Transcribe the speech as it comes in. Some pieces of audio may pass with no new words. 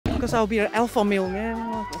because I'll be an alpha male,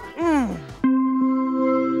 man.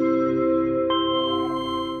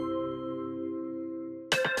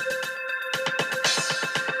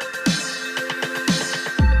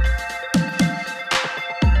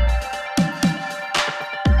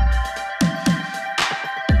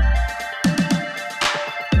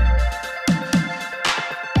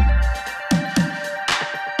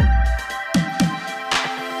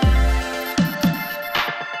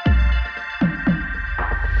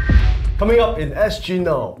 Coming up in SG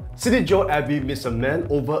Now, CityJo Abby meets a man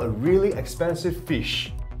over a really expensive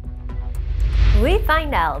fish. We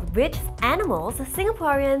find out which animals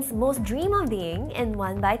Singaporeans most dream of being in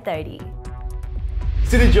 1x30.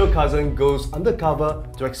 CityJo Carson goes undercover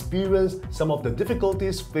to experience some of the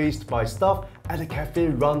difficulties faced by staff at a cafe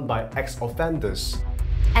run by ex-offenders.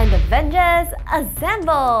 And Avengers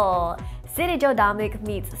assemble! CityJo Dharmhik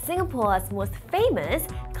meets Singapore's most famous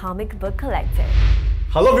comic book collector.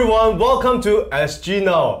 Hello everyone, welcome to SG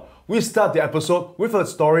Now. We start the episode with a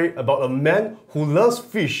story about a man who loves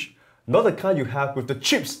fish. Not the kind you have with the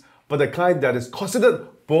chips, but the kind that is considered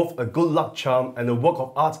both a good luck charm and a work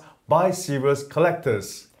of art by serious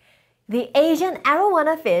collectors. The Asian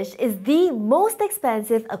Arowana fish is the most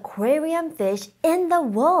expensive aquarium fish in the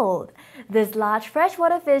world. This large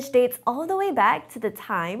freshwater fish dates all the way back to the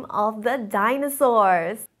time of the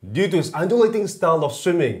dinosaurs. Due to its undulating style of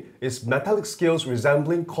swimming, its metallic scales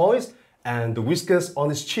resembling coins, and the whiskers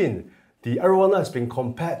on its chin, the Arowana has been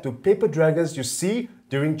compared to paper dragons you see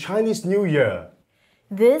during Chinese New Year.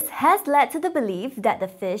 This has led to the belief that the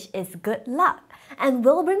fish is good luck and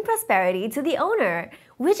will bring prosperity to the owner,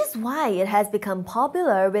 which is why it has become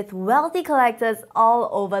popular with wealthy collectors all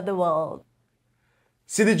over the world.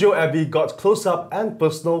 CityJo Abby got close up and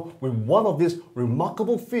personal with one of these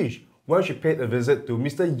remarkable fish when she paid a visit to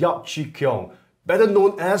Mr. Yap Chi Keong, better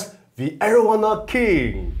known as the Arowana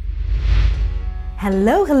King.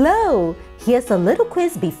 Hello! Here's a little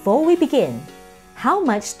quiz before we begin. How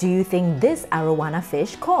much do you think this Arowana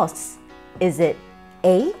fish costs? Is it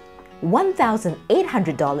A.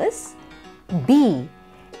 $1,800, B.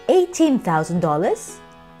 $18,000,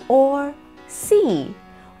 or C.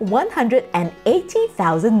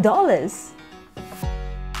 $180,000?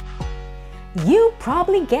 You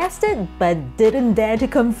probably guessed it but didn't dare to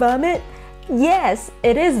confirm it. Yes,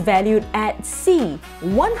 it is valued at C.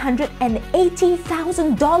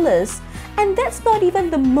 $180,000, and that's not even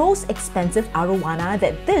the most expensive Arowana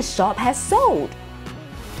that this shop has sold.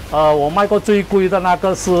 我卖过最贵的那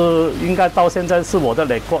个是应该到现在是我的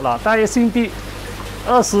record了，大约新币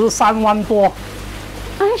23万多。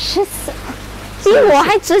23，比我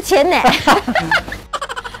还值钱呢。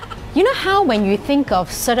You know how when you think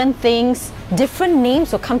of certain things, different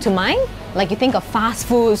names will come to mind? Like you think of fast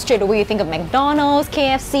food, straight away you think of McDonald's,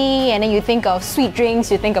 KFC, and then you think of sweet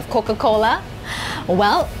drinks, you think of Coca-Cola.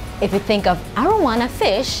 Well, if you think of Arowana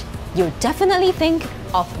fish, you definitely think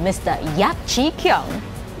of Mr. Yap Chi Keong.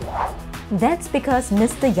 That's because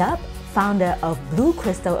Mr. Yap, founder of Blue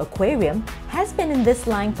Crystal Aquarium, has been in this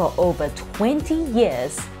line for over 20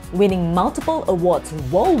 years, winning multiple awards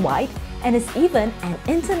worldwide, and is even an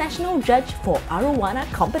international judge for Arowana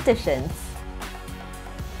competitions.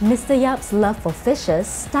 Mr. Yap's love for fishes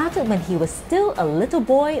started when he was still a little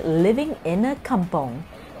boy living in a kampong.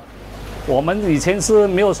 我们以前是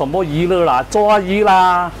没有什么娱乐啦，抓鱼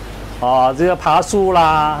啦，这个爬树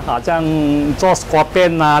啦，这样做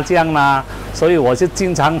scorpion 啦，这样啦，所以我就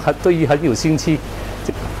经常对鱼很有兴趣。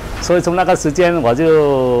所以从那个时间我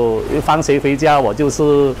就放学回家，我就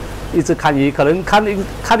是一直看鱼，可能看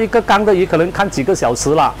一个缸的鱼，可能看几个小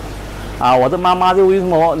时了。我的妈妈就问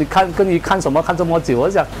我，你跟鱼看什么看这么久？我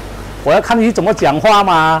想，我要看鱼怎么讲话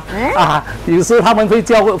嘛。有时他们会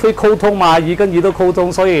沟通嘛，鱼跟鱼的沟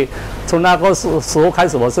通，所以从那个时候开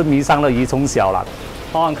始，我是迷上了鱼，从小了。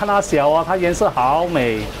你看它小啊，它颜色好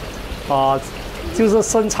美，就是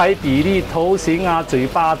身材比例、头型啊、嘴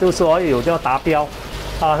巴都所有都要达标。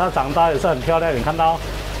它长大也是很漂亮，你看到，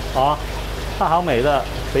它好美的，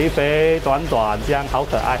肥肥短短这样，好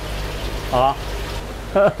可爱，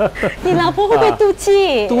你老婆会不会妒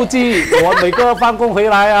忌？妒忌！我每个放工回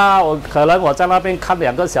来啊，我在那边看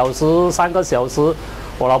2个小时、3个小时。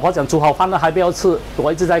我老婆讲煮好饭了还不要吃，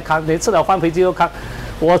我一直在看，你吃了饭回去又看。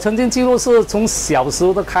我曾经记录是从小时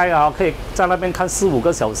候的开啊，可以在那边看4、5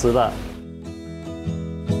个小时的。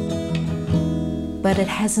But it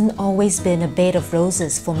hasn't always been a bed of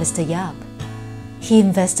roses for Mr. Yap. He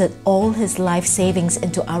invested all his life savings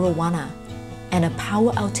into Arowana, and a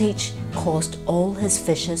power outage caused all his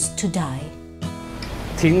fishes to die.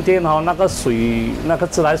 停电那个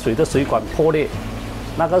自来水的水管破裂，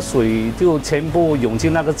那个水就全部涌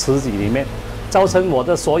进那个池子里面，造成我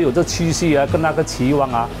的所有的期许啊，跟那个期望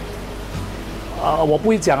啊，我不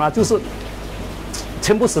会讲啊，就是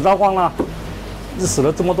全部死到光了，死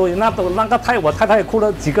了这么多人，我太太哭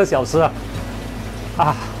了几个小时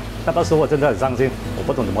啊，那个时候我真的很伤心，我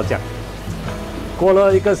不懂怎么讲。过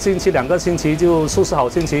了1个星期、2个星期就收拾好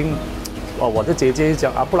心情，我的姐姐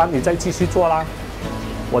讲不然你再继续做啦，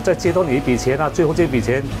我再借到你一笔钱啊，最后这笔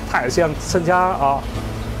钱它好像剩下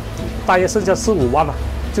大约剩下4、5万了，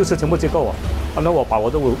就是全部结够那我把我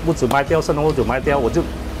的屋子卖掉，剩的屋子卖掉，我就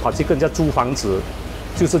跑去跟人家租房子，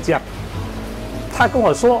就是这样。他跟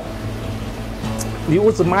我说，你屋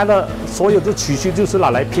子卖了，所有的储蓄就是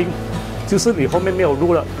拿来拼，就是你后面没有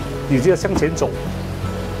路了，你就要向前走。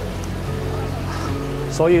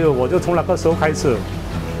所以我就从那个时候开始，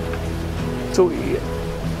就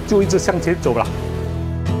一直向前走了。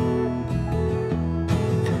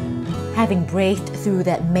Having braved through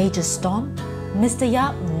that major storm, Mr.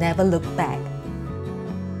 Yap never looked back.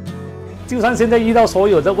 就算现在遇到所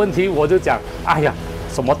有的问题，我就讲，哎呀，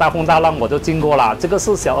什么大风大浪我都经过了，这个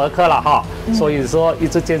是小儿科了哈。所以说，一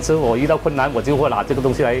直坚持，我遇到困难，我就会拿这个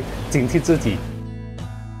东西来警惕自己。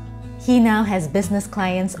He now has business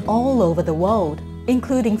clients all over the world,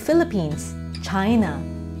 including Philippines, China,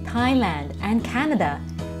 Thailand, and Canada,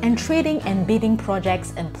 and trading and bidding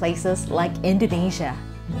projects in places like Indonesia.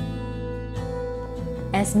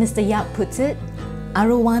 As Mr. Yap puts it,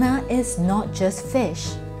 Arowana is not just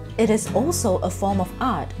fish. It is also a form of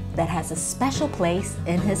art that has a special place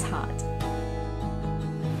in his heart.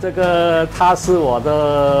 这个它是我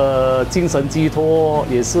的精神寄托，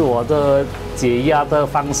也是我的解压的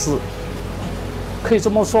方式。可以这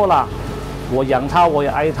么说啦，我养它，我也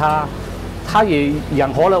爱它，它也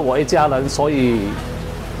养活了我一家人，所以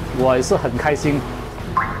我也是很开心。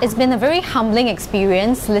It's been a very humbling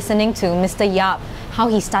experience listening to Mr. Yap, how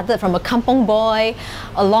he started from a kampong boy,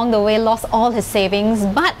 along the way lost all his savings,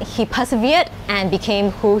 but he persevered and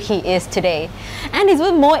became who he is today. And it's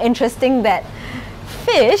even more interesting that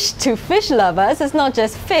fish to fish lovers is not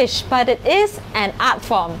just fish, but it is an art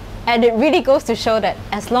form. And it really goes to show that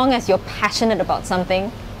as long as you're passionate about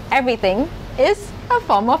something, everything is a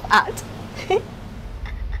form of art.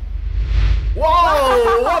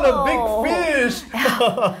 Wow, what a big fish!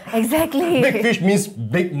 Exactly. Big fish means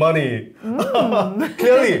big money.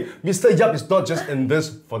 Clearly, Mr. Yap is not just in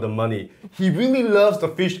this for the money. He really loves the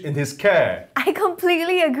fish in his care. I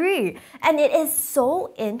completely agree. And it is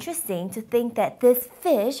so interesting to think that this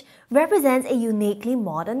fish represents a uniquely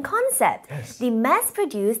modern concept, the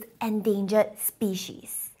mass-produced endangered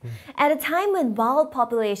species. At a time when wild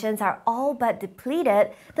populations are all but depleted,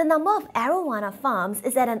 the number of arowana farms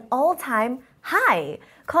is at an all-time high.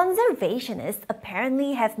 Conservationists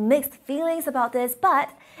apparently have mixed feelings about this, but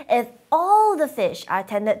if all the fish are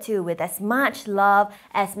tended to with as much love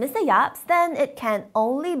as Mr. Yap's, then it can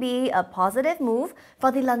only be a positive move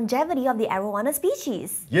for the longevity of the arowana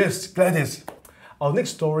species. Yes, Gladys. Our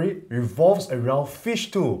next story revolves around fish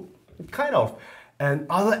too, kind of, and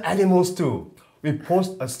other animals too. We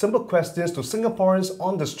posed a simple questions to Singaporeans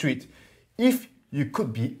on the street. If you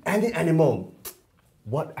could be any animal,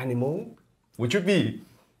 what animal would you be?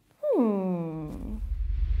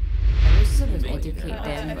 Sort of educate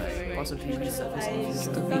them, possibly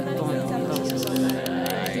stupid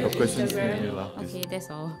Your questions. Okay, that's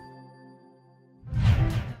all.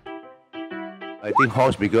 I think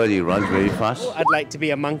horse because it runs very fast. I'd like to be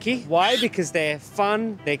a monkey. Why? Because they're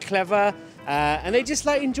fun, they're clever, and they just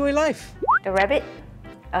enjoy life. The rabbit,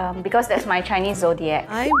 because that's my Chinese zodiac.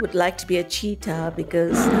 I would like to be a cheetah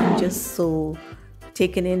because I'm just so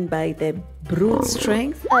taken in by their brute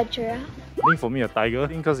strength. A giraffe. I think for me a tiger,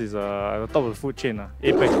 because it's at the top of the food chain,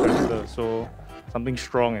 apex predator, so something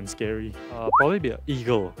strong and scary. Probably be an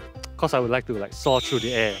eagle, because I would like to soar through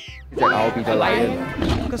the air. Then I'll be the lion.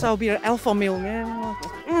 Because I'll be an alpha male.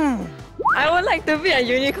 I would like to be a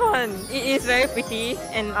unicorn. It is very pretty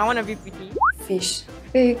and I want to be pretty. Fish.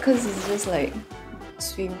 Because it's just like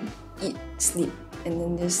swim, eat, sleep, and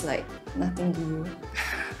then just nothing to do.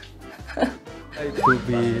 To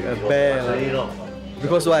be a bear,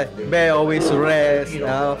 because why? Bear always rest,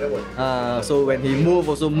 so when he move,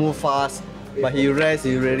 also move fast, but he rest,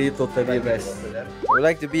 he really totally rest. I would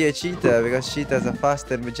like to be a cheetah because cheetahs are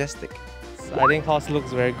fast and majestic. I think horse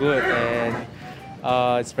looks very good and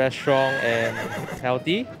it's very strong and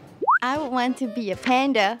healthy. I would want to be a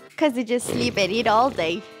panda because they just sleep and eat all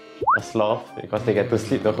day. A sloth because they get to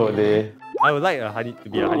sleep the whole day. I would like to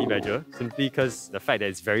be a honey badger simply because the fact that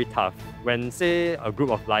it's very tough. When, say, a group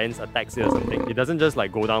of lions attacks it or something, it doesn't just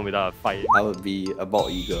like go down without a fight. I would be a bald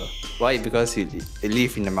eagle. Why? Because you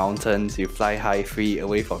live in the mountains, you fly high, free,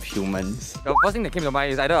 away from humans. The first thing that came to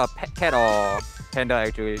mind is either a pet cat or panda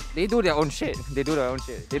actually. They do their own shit. They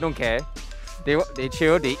don't care. They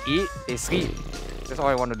chill, they eat, they sleep. That's all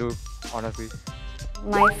I want to do, honestly.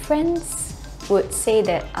 My friends would say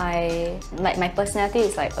that my personality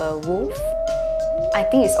is like a wolf. I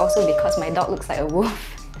think it's also because my dog looks like a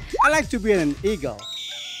wolf. I like to be an eagle,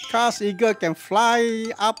 because eagle can fly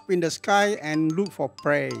up in the sky and look for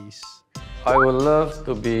prey. I would love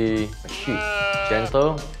to be a sheep,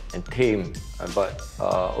 gentle and tame, but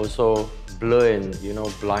also blur and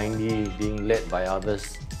blindly being led by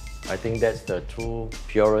others. I think that's the true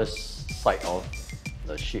purest side of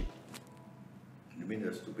the sheep. You mean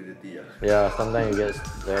the stupidity? Yeah, sometimes you get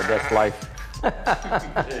that's life.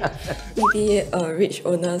 Maybe rich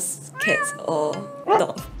owners' cats or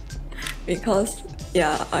dog, because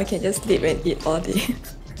I can just sleep and eat all day.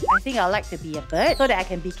 I think I'd like to be a bird so that I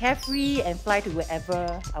can be carefree and fly to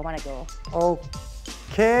wherever I want to go.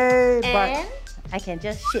 Okay, and I can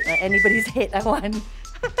just shit on anybody's head I want.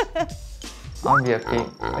 I want to be a pig.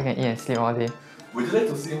 I can eat and sleep all day. Would you like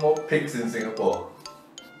to see more pigs in Singapore?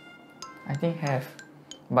 I think have,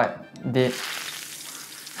 but dead.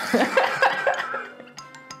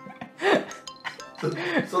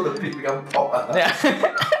 So the pig become pop. I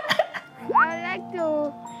like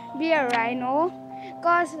to be a rhino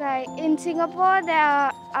because in Singapore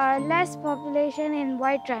there are less population in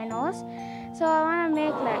white rhinos. So I want to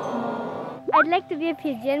make more. I'd like to be a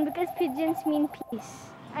pigeon because pigeons mean peace.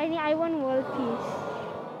 I want world peace.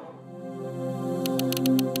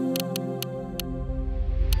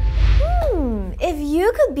 If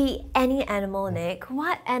you could be any animal, Nick,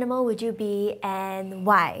 what animal would you be and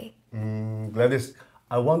why? Gladys,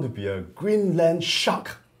 I want to be a Greenland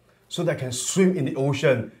shark so that I can swim in the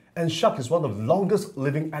ocean. And shark is one of the longest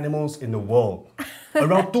living animals in the world.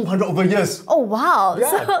 Around 200 over years. Oh wow!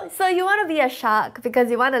 Yeah. So you want to be a shark because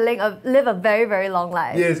you want to live a very, very long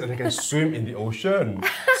life. Yes, and I can swim in the ocean.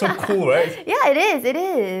 So cool, right? Yeah, it is. It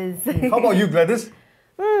is. How about you, Gladys?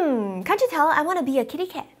 Can't you tell? I want to be a kitty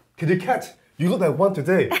cat. Kitty cat? You look like one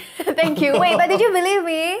today. Thank you. Wait, but did you believe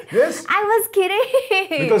me? Yes. I was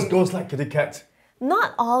kidding. Because girls like kitty cat.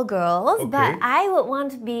 Not all girls, Okay. but I would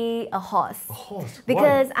want to be a horse. A horse?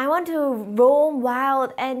 Because Why? I want to roam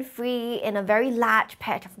wild and free in a very large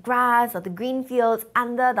patch of grass or the green fields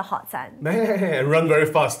under the hot sun. Man, run very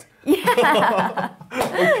fast. Yeah.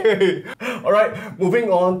 Okay. Alright,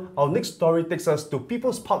 moving on. Our next story takes us to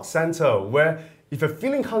People's Park Centre, where if you're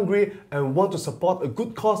feeling hungry and want to support a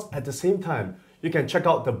good cause at the same time, you can check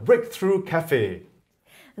out the Breakthrough Cafe.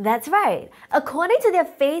 That's right. According to their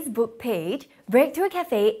Facebook page, Breakthrough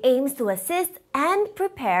Cafe aims to assist and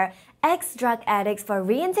prepare ex-drug addicts for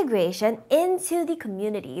reintegration into the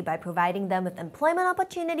community by providing them with employment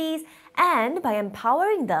opportunities and by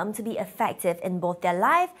empowering them to be effective in both their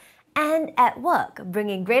life and at work,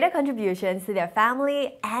 bringing greater contributions to their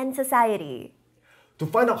family and society. To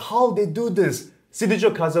find out how they do this,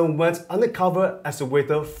 CityJo Carson went undercover as a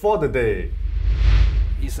waiter for the day.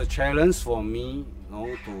 It's a challenge for me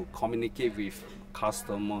to communicate with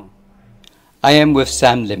customer. I am with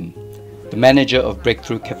Sam Lim, the manager of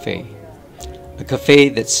Breakthrough Cafe, a cafe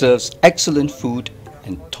that serves excellent food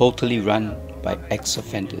and totally run by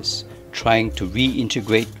ex-offenders trying to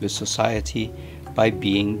reintegrate with society by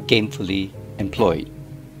being gainfully employed.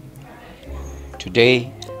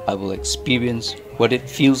 Today, I will experience what it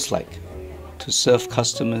feels like to serve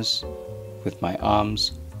customers with my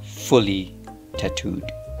arms fully tattooed.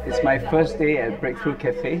 It's my first day at Breakthrough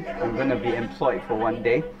Cafe. I'm going to be employed for one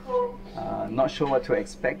day. Not sure what to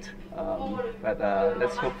expect, but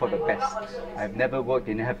let's hope for the best. I've never worked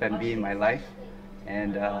in F&B in my life,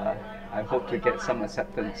 and I hope to get some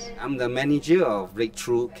acceptance. I'm the manager of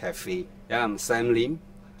Breakthrough Cafe. Yeah, I'm Sam Lim.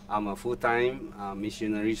 I'm a full-time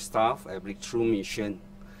missionary staff at Breakthrough Mission.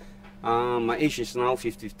 My age is now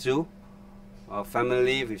 52. A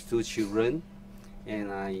family with 2 children, and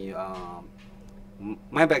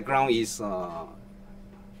my background is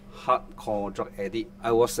hardcore drug addict.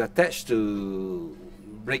 I was attached to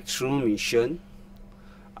Breakthrough Mission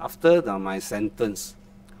after my sentence.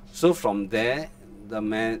 So from there, the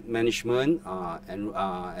management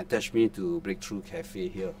attached me to Breakthrough Cafe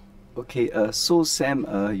here. Okay, so Sam,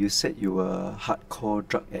 you said you were a hardcore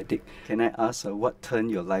drug addict. Can I ask what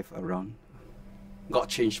turned your life around? God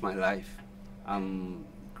changed my life. I'm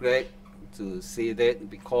glad to say that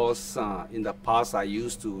because in the past I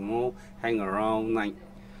used to hang around night,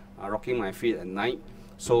 rocking my feet at night.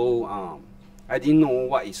 So I didn't know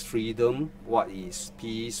what is freedom, what is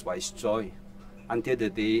peace, what is joy, until the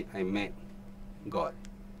day I met God.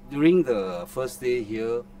 During the first day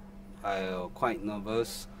here, I was quite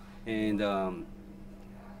nervous, and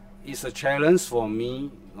it's a challenge for me,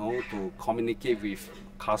 to communicate with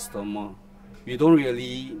customer. We don't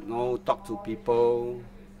really, talk to people.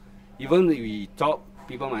 Even if we talk,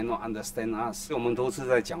 people might not understand us. 我们都是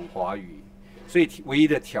在讲华语。所以唯一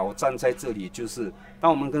的挑战在这里就是，当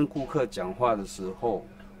我们跟顾客讲话的时候，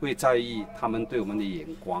会在意他们对我们的眼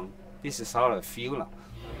光。This is how I feel 啦。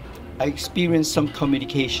I experienced some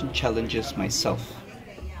communication challenges myself.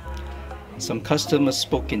 Some customers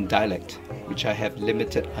spoke in dialect, which I have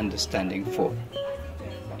limited understanding for.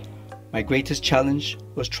 My greatest challenge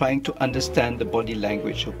was trying to understand the body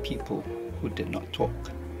language of people who did not talk.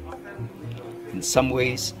 In some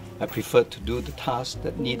ways, I preferred to do the tasks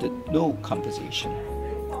that needed no conversation,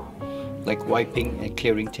 like wiping and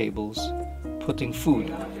clearing tables, putting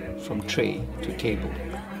food from tray to table.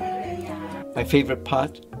 My favorite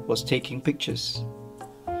part was taking pictures.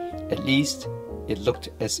 At least it looked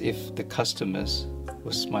as if the customers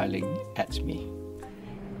were smiling at me.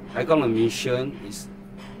 I got a mission is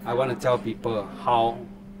I want to tell people how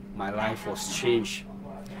my life was changed.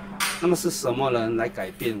 那么是什么人来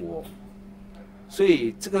改变我？所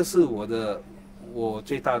以这个是我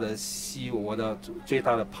最大的我的最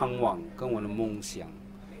大的盼望跟我的梦想。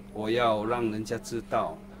我要让人家知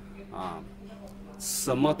道，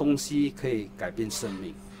什么东西可以改变生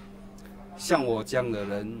命。像我这样的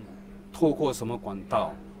人，透过什么管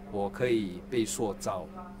道，我可以被塑造、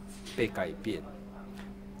被改变。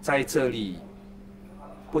在这里，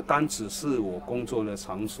不单只是我工作的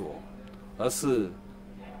场所，而是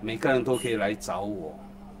每个人都可以来找我。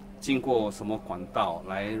经过什么管道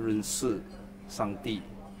来认识上帝，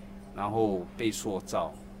然后被塑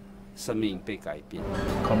造，生命被改变。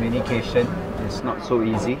Communication is not so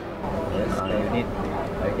easy.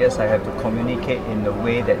 I guess I have to communicate in the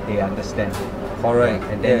way that they understand. Correct.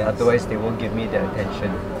 And then otherwise they won't give me their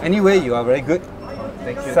attention. Anyway, you are very good.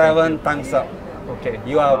 Thank you. 7 times up. Okay.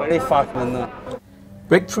 You are very fast learner.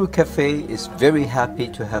 Breakthrough Cafe is very happy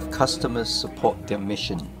to have customers support their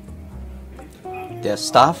mission. Their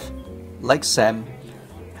staff, like Sam,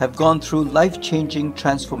 have gone through life-changing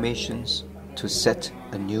transformations to set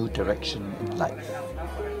a new direction in life.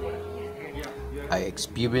 I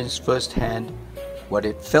experienced firsthand what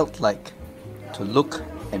it felt like to look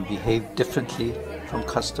and behave differently from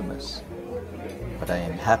customers. But I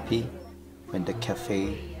am happy when the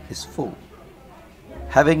cafe is full.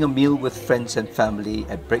 Having a meal with friends and family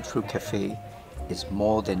at Breakthrough Cafe is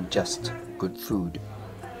more than just good food.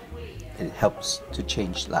 It helps to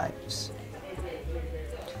change lives.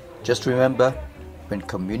 Just remember, when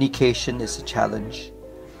communication is a challenge,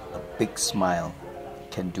 a big smile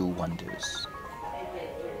can do wonders.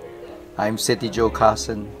 I'm CityJo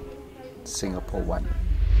Carson, Singapore 1.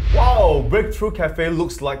 Wow, Breakthrough Cafe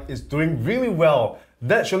looks like it's doing really well.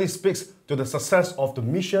 That surely speaks to the success of the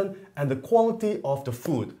mission and the quality of the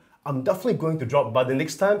food. I'm definitely going to drop by the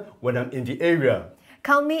next time when I'm in the area.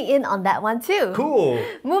 Count me in on that one too. Cool.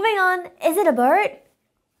 Moving on, is it a bird?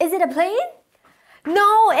 Is it a plane?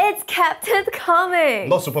 No, it's Captain Comic.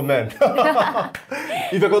 Not Superman.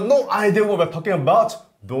 If you got no idea what we're talking about,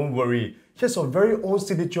 don't worry. Here's our very own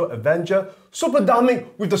CityJo Avenger, Super Dharmhik,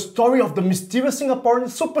 with the story of the mysterious Singaporean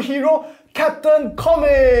superhero, Captain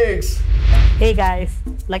Comics. Hey guys,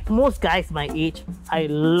 like most guys my age, I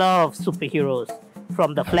love superheroes.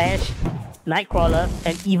 From The Flash, Nightcrawler,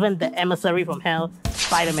 and even the emissary from hell,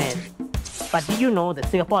 Spider-Man. But did you know that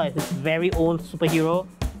Singapore has its very own superhero?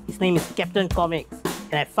 His name is Captain Comics,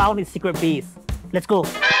 and I found his secret base. Let's go!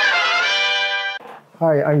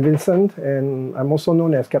 Hi, I'm Vincent, and I'm also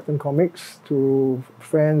known as Captain Comics to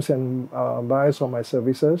friends and buyers of my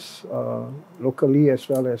services, locally as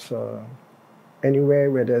well as anywhere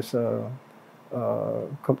where there's a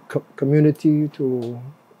community to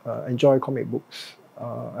enjoy comic books.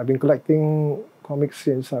 I've been collecting comics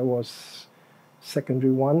since I was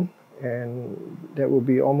secondary 1, and that will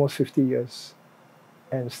be almost 50 years,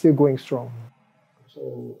 and still going strong.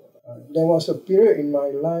 So there was a period in my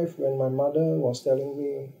life when my mother was telling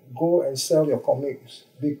me, go and sell your comics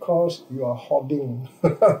because you are hoarding.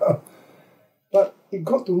 But it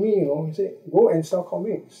got to me, he said, go and sell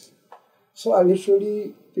comics. So I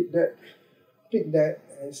literally picked that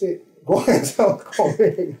and said, go and sell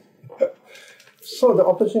comics. So the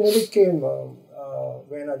opportunity came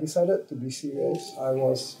when I decided to be serious. I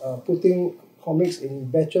was putting comics in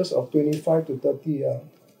batches of 25 to 30.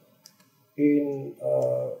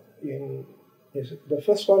 The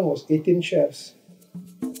first one was 18 chefs.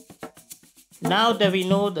 Now that we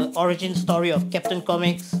know the origin story of Captain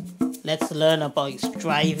Comics, let's learn about his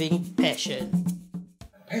driving passion.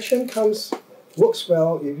 Passion works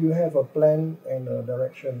well if you have a plan and a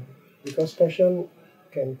direction, because passion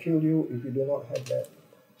can kill you if you do not have that.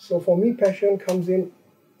 So for me, passion comes in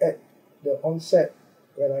at the onset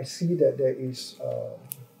when I see that there's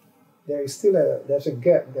a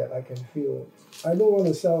gap that I can feel. I don't want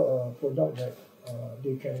to sell a product that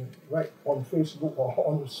they can write on Facebook or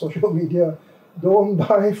on social media. Don't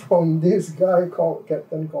buy from this guy called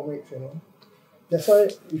Captain Comics, That's why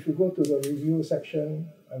if you go to the review section,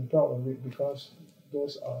 I'm proud of it because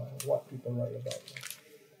those are what people write about.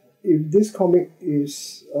 If this comic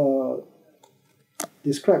is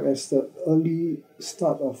described as the early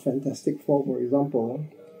start of Fantastic Four, for example,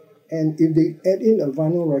 and if they add in a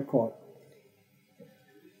vinyl record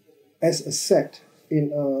as a set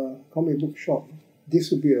in a comic book shop, this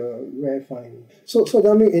would be a rare find. So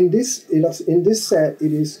I mean, in this set,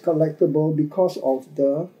 it is collectible because of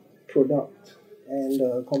the product and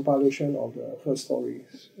the compilation of the first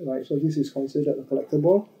stories, right? So this is considered a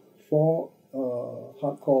collectible for a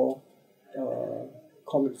hardcore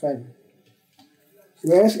comic fan.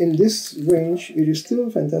 Whereas in this range, it is still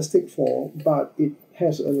Fantastic Four, but it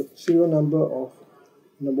has a serial number of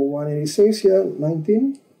number 1, and it says here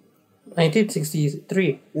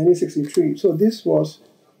 1963. So this was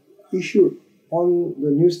issued on the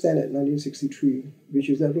newsstand at 1963, which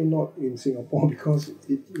is definitely not in Singapore because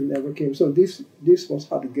it never came. So this was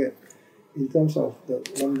hard to get in terms of the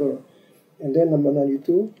number. And then number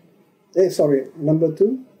 2,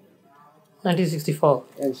 1964.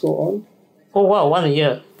 And so on. Oh wow, 1 a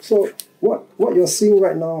year. So what you're seeing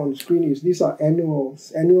right now on the screen is these are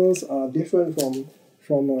annuals. Annuals are different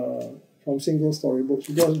from single storybooks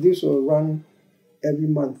because this will run every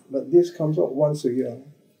month, but this comes out once a year.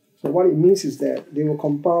 So what it means is that they will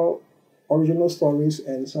compile original stories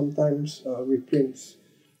and sometimes reprints.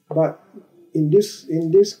 But in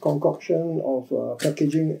this concoction of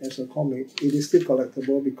packaging as a comic, it is still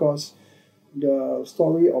collectible because the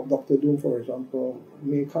story of Dr. Doom, for example,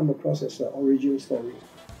 may come across as an origin story.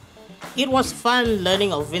 It was fun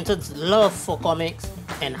learning of Vincent's love for comics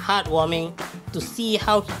and heartwarming to see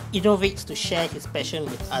how he innovates to share his passion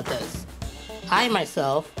with others. I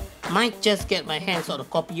myself might just get my hands on a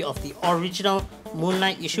copy of the original Moon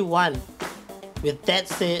Knight issue 1. With that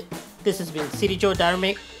said, this has been CityJo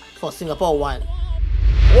Dharmhik for Singapore One.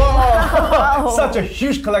 Wow! Such a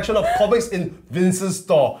huge collection of comics in Vincent's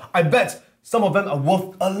store. I bet some of them are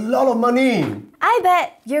worth a lot of money. I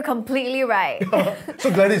bet you're completely right. So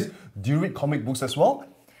Gladys, do you read comic books as well?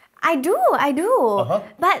 I do.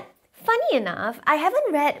 But funny enough, I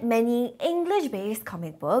haven't read many English-based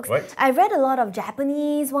comic books. Right. I've read a lot of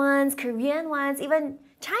Japanese ones, Korean ones, even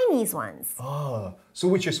Chinese ones. So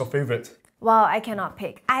which is your favorite? Wow, I cannot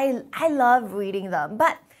pick. I love reading them,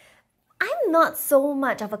 but I'm not so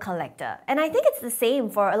much of a collector. And I think it's the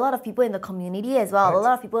same for a lot of people in the community as well. Right. A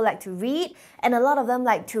lot of people like to read, and a lot of them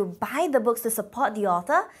like to buy the books to support the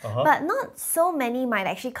author, but not so many might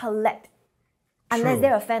actually collect unless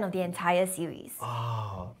they're a fan of the entire series.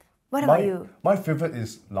 What about you? My favorite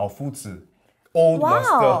is Lao Fuzi, Old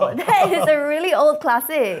Wow, Master. that is a really old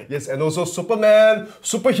classic. Yes, and also Superman,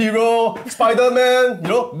 superhero, Spider-Man,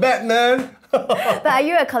 Batman. But are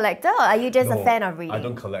you a collector or are you just a No, fan of reading? I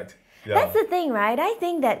don't collect. Yeah. That's the thing, right? I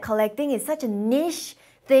think that collecting is such a niche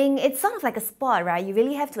thing. It's sort of like a sport, right? You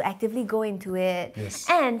really have to actively go into it. Yes.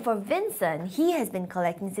 And for Vincent, he has been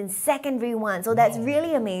collecting since secondary one, so that's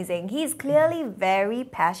really amazing. He's clearly very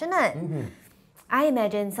passionate. I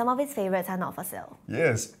imagine some of his favorites are not for sale.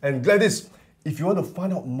 Yes, and Gladys, if you want to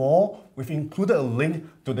find out more, we've included a link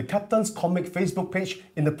to the Captain's Comic Facebook page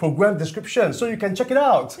in the program description, so you can check it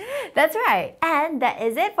out. That's right. And that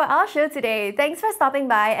is it for our show today. Thanks for stopping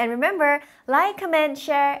by, and remember, like, comment,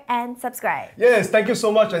 share, and subscribe. Yes, thank you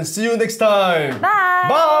so much and see you next time. Bye!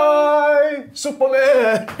 Bye!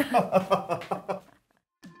 Superman!